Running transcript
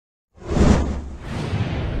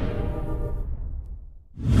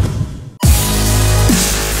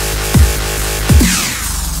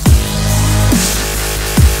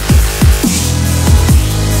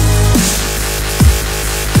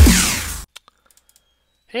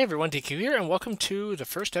Hey everyone, DQ here, and welcome to the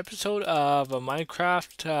first episode of a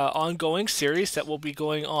Minecraft ongoing series that will be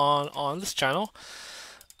going on this channel.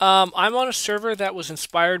 I'm on a server that was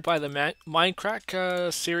inspired by the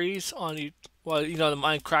Minecraft series on, the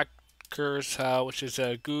Minecrafters, which is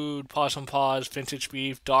Good, Possum Paws, Vintage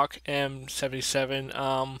Beef, Doc M77,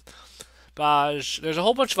 Baj. There's a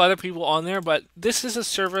whole bunch of other people on there, but this is a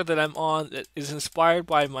server that I'm on that is inspired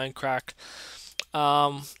by Minecraft.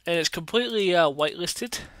 And it's completely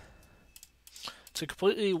whitelisted. It's a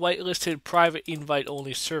completely whitelisted private invite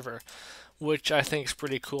only server, which I think is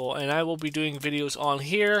pretty cool. And I will be doing videos on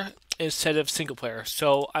here instead of single player.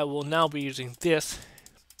 So I will now be using this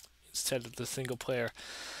instead of the single player.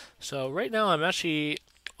 So right now I'm actually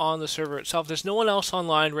on the server itself. There's no one else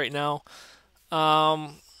online right now.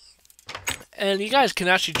 And you guys can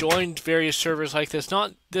actually join various servers like this.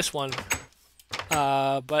 Not this one.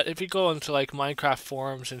 But if you go into like Minecraft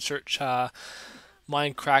forums and search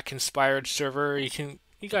Minecraft inspired server, you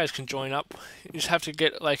guys can join up. You just have to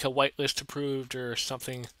get like a whitelist approved or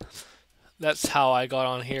something. That's how I got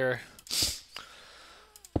on here.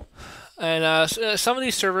 And some of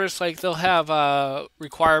these servers, like they'll have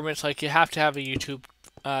requirements, like you have to have a YouTube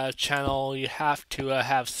channel, you have to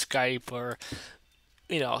have Skype or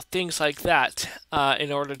things like that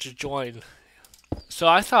in order to join. So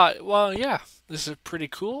I thought, well, yeah, this is pretty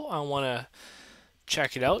cool. I want to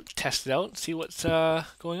check it out, test it out, and see what's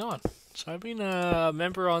going on. So I've been a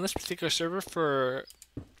member on this particular server for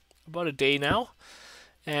about a day now,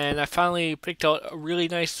 and I finally picked out a really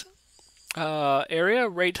nice area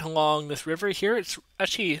right along this river here. It's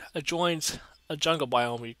actually adjoins a jungle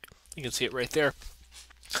biome. You can see it right there.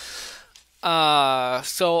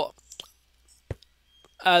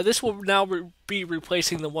 This will now be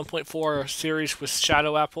replacing the 1.4 series with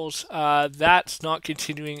Shadow Apples. That's not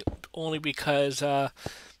continuing only because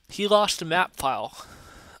he lost the map file.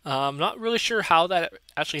 I'm not really sure how that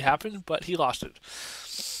actually happened, but he lost it,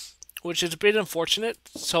 which is a bit unfortunate.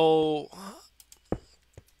 So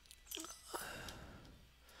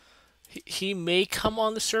he may come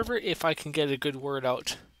on the server if I can get a good word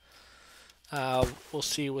out. We'll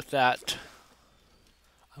see with that.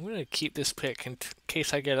 I'm gonna keep this pick in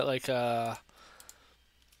case I get it like a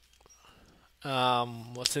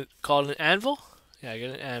what's it called, an anvil? Yeah, I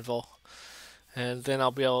get an anvil, and then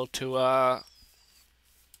I'll be able to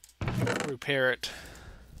repair it.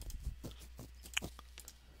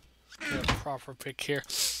 Let's get a proper pick here.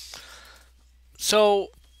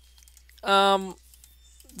 So,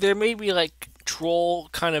 there may be like troll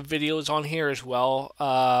kind of videos on here as well.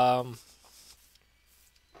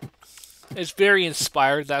 It's very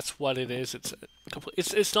inspired. That's what it is.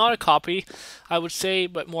 It's not a copy, I would say,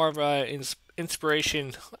 but more of a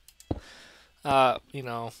inspiration. So,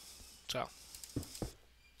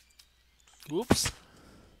 whoops.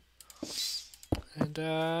 And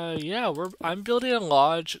yeah, I'm building a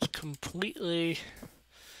lodge. It's completely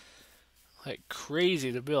like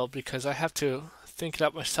crazy to build because I have to think it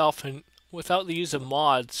up myself and without the use of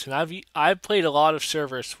mods. And I've played a lot of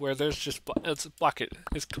servers where there's just it's bucket,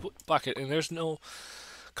 and there's no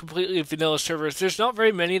completely vanilla servers. There's not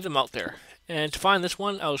very many of them out there. And to find this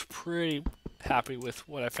one, I was pretty happy with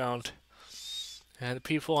what I found. And the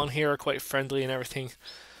people on here are quite friendly and everything.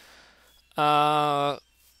 So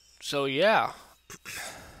yeah.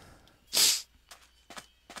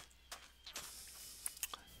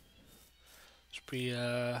 Just be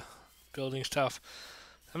building stuff.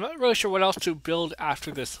 I'm not really sure what else to build after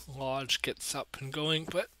this lodge gets up and going,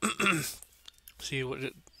 but see what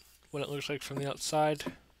it looks like from the outside.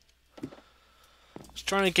 Just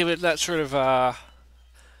trying to give it that sort of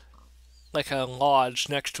like a lodge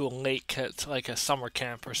next to a lake. It's like a summer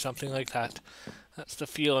camp or something like that. That's the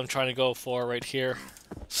feel I'm trying to go for right here.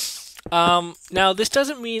 Now this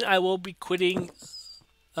doesn't mean I will be quitting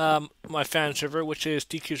my fan server, which is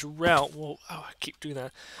DQ's Realm. Well, oh, I keep doing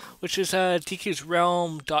that. Which is DQ's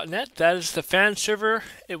Realm.net. That is the fan server.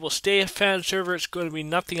 It will stay a fan server. It's going to be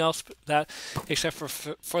nothing else but that, except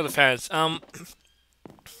for the fans.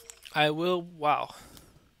 I will. Wow.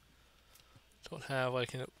 Don't have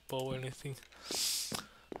like a bow or anything.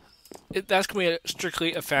 That's going to be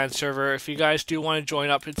strictly a fan server. If you guys do want to join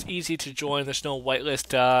up, it's easy to join. There's no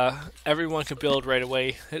whitelist. Everyone can build right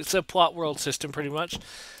away. It's a plot world system pretty much.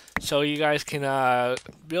 So you guys can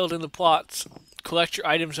build in the plots, collect your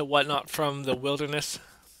items and whatnot from the wilderness.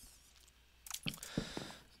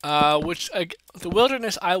 The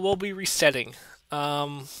wilderness I will be resetting.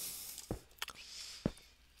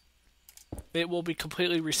 It will be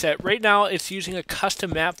completely reset. Right now it's using a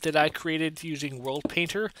custom map that I created using World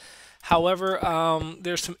Painter. However,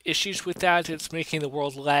 there's some issues with that. It's making the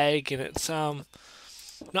world lag, and it's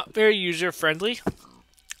not very user friendly.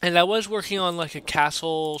 And I was working on like a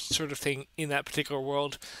castle sort of thing in that particular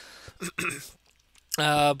world,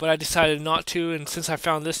 but I decided not to. And since I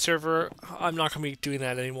found this server, I'm not going to be doing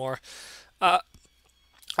that anymore. Uh,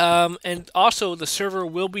 and also, the server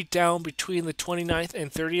will be down between the 29th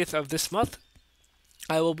and 30th of this month.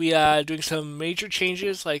 I will be doing some major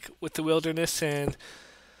changes, like with the wilderness and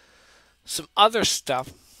some other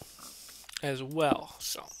stuff as well.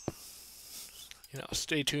 So,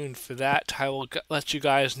 stay tuned for that. I will let you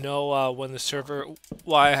guys know when the server.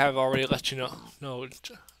 Well, I have already let you know. No,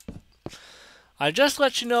 I just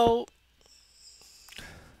let you know.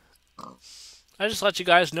 I just let you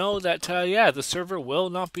guys know that yeah, the server will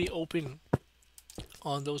not be open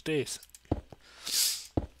on those days,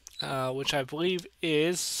 which I believe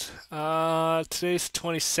is today's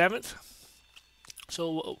 27th.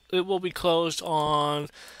 So it will be closed on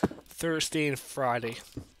Thursday and Friday.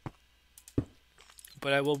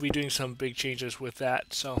 But I will be doing some big changes with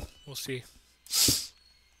that, so we'll see.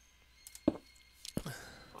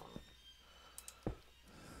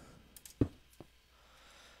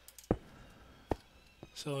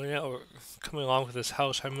 So yeah, we're coming along with this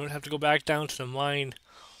house. I'm going to have to go back down to the mine,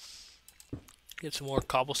 get some more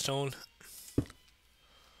cobblestone.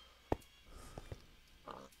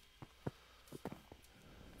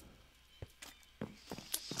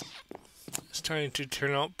 It's starting to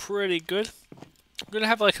turn out pretty good. I'm going to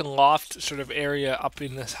have like a loft sort of area up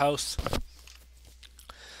in this house.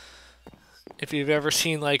 If you've ever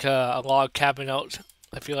seen like a log cabin out,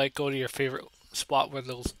 if you like go to your favorite spot where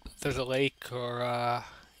there's a lake or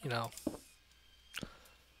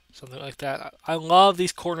something like that. I love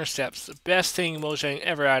these corner steps. The best thing Mojang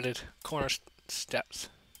ever added, corner steps.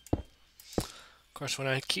 Of course, when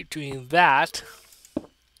I keep doing that,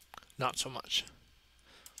 not so much.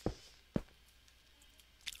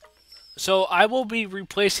 So I will be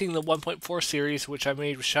replacing the 1.4 series, which I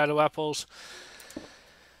made with Shadow Apples.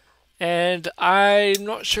 And I'm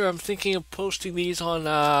not sure. I'm thinking of posting these on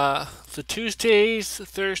the Tuesdays,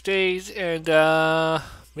 Thursdays, and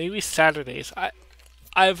maybe Saturdays.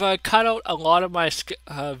 I've cut out a lot of my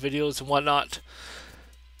videos and whatnot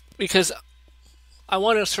because I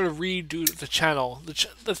want to sort of redo the channel.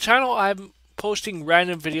 The channel, I'm posting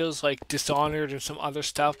random videos like Dishonored and some other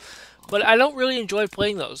stuff, but I don't really enjoy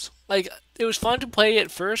playing those. Like, it was fun to play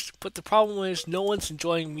at first, but the problem is no one's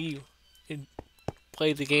enjoying me in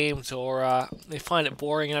play the games, or they find it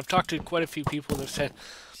boring. And I've talked to quite a few people that said,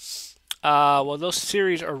 well, those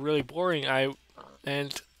series are really boring.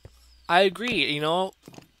 And I agree.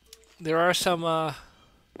 There are some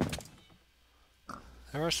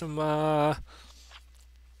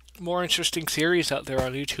more interesting series out there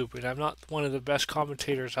on YouTube, and I'm not one of the best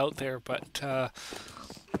commentators out there, but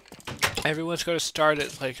everyone's got to start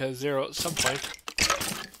at like a zero at some point.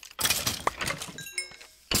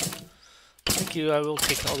 Thank you. I will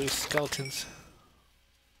take all these skeletons.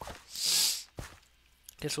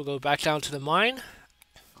 Guess we'll go back down to the mine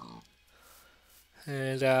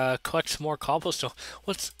and collect some more cobblestone.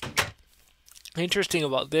 What's interesting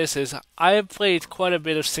about this is I have played quite a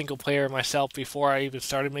bit of single player myself before I even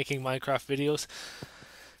started making Minecraft videos.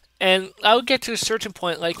 And I would get to a certain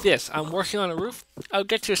point like this. I'm working on a roof. I would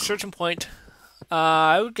get to a certain point.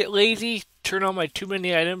 I would get lazy, turn on my too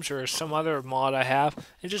many items or some other mod I have,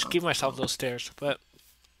 and just give myself those stairs. But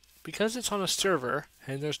because it's on a server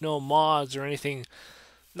and there's no mods or anything,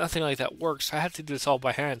 nothing like that works, I have to do this all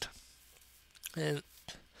by hand. And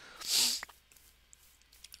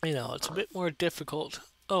it's a bit more difficult.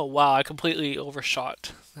 Oh wow, I completely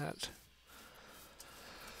overshot that.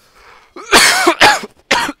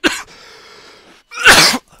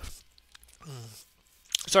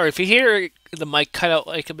 Sorry if you hear the mic cut out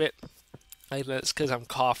like a bit like that. It's because I'm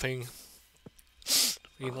coughing,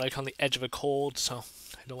 being like on the edge of a cold, so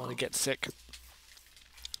I don't want to get sick.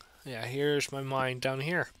 Yeah, here's my mine down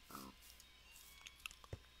here.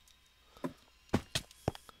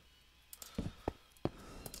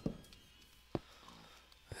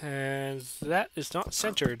 And that is not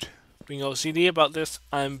centered. Being OCD about this,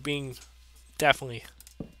 I'm being definitely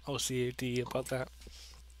OCD about that.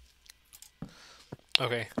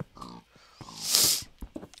 Okay.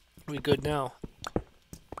 We good now.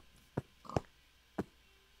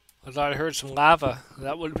 I thought I heard some lava.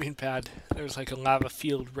 That would have been bad. There's like a lava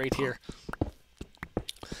field right here.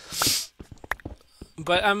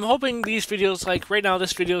 But I'm hoping these videos, like right now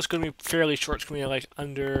this video is going to be fairly short. It's going to be like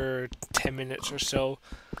under 10 minutes or so.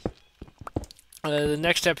 The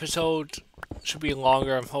next episode should be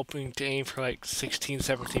longer. I'm hoping to aim for like 16,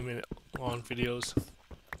 17 minute long videos,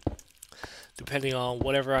 depending on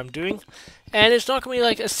whatever I'm doing. And it's not going to be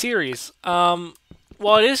like a series.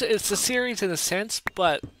 well, it's a series in a sense,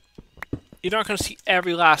 but you're not going to see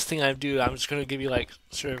every last thing I do. I'm just going to give you like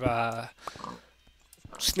sort of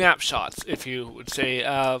snapshots, if you would say,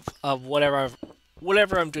 of whatever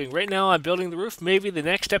I'm doing. Right now, I'm building the roof. Maybe the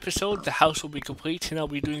next episode, the house will be complete, and I'll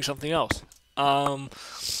be doing something else.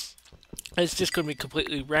 It's just going to be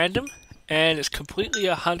completely random, and it's completely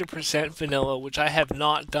 100% vanilla, which I have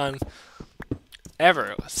not done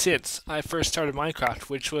ever since I first started Minecraft,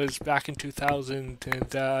 which was back in 2000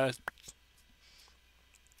 and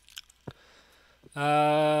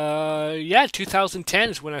yeah, 2010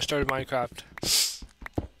 is when I started Minecraft.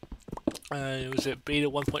 It was at beta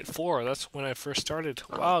 1.4. That's when I first started.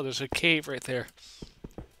 Wow, there's a cave right there.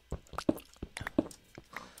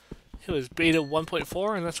 It was beta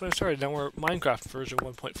 1.4, and that's when I started. Now we're at Minecraft version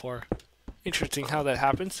 1.4. Interesting how that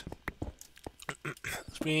happens.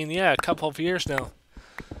 It's been, yeah, a couple of years now.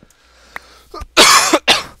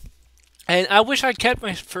 And I wish I'd kept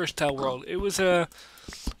my first world. It was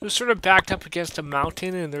sort of backed up against a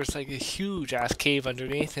mountain, and there's like a huge ass cave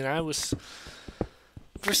underneath. And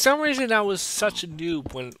for some reason, I was such a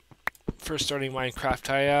noob when first starting Minecraft.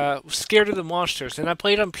 I was scared of the monsters, and I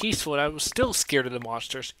played on peaceful, and I was still scared of the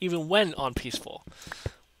monsters, even when on peaceful.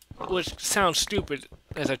 Which sounds stupid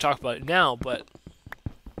as I talk about it now, but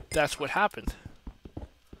that's what happened.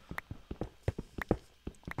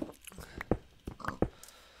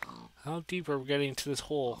 How deep are we getting into this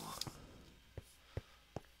hole?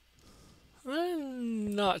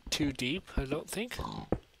 Not too deep, I don't think.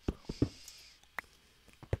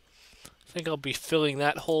 I think I'll be filling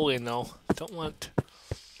that hole in, though. I don't want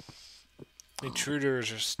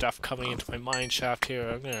intruders or stuff coming into my mine shaft here.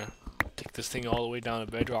 I'm gonna take this thing all the way down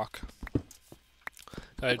to bedrock.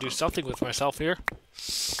 Gotta do something with myself here.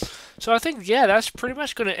 So I think, yeah, that's pretty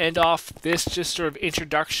much gonna end off this just sort of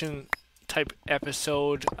introduction type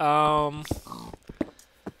episode.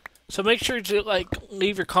 So make sure to like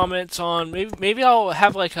leave your comments on maybe I'll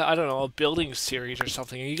have like I don't know, a building series or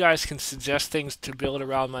something. You guys can suggest things to build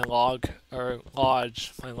around my lodge. Maybe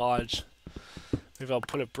I'll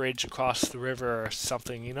put a bridge across the river or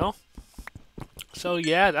something, you know? So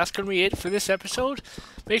yeah, that's going to be it for this episode.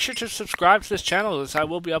 Make sure to subscribe to this channel, as I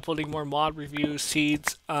will be uploading more mod reviews,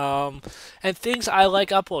 seeds, and things I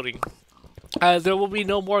like uploading. There will be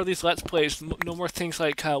no more of these Let's Plays, no more things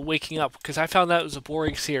like waking up, because I found that was a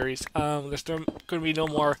boring series. There's going to be no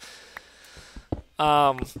more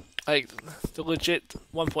like the legit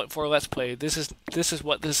 1.4 Let's Play. This is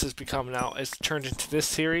what this has become now. It's turned into this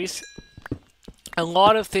series. A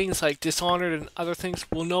lot of things like Dishonored and other things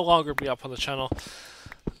will no longer be up on the channel.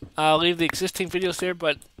 I'll leave the existing videos there,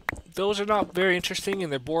 but those are not very interesting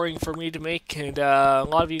and they're boring for me to make, and a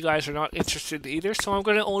lot of you guys are not interested either, so I'm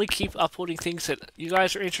going to only keep uploading things that you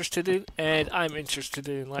guys are interested in and I'm interested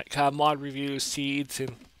in, like mod reviews, seeds,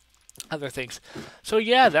 and other things. So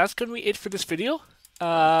yeah, that's going to be it for this video.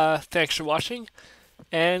 Thanks for watching,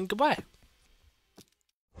 and goodbye.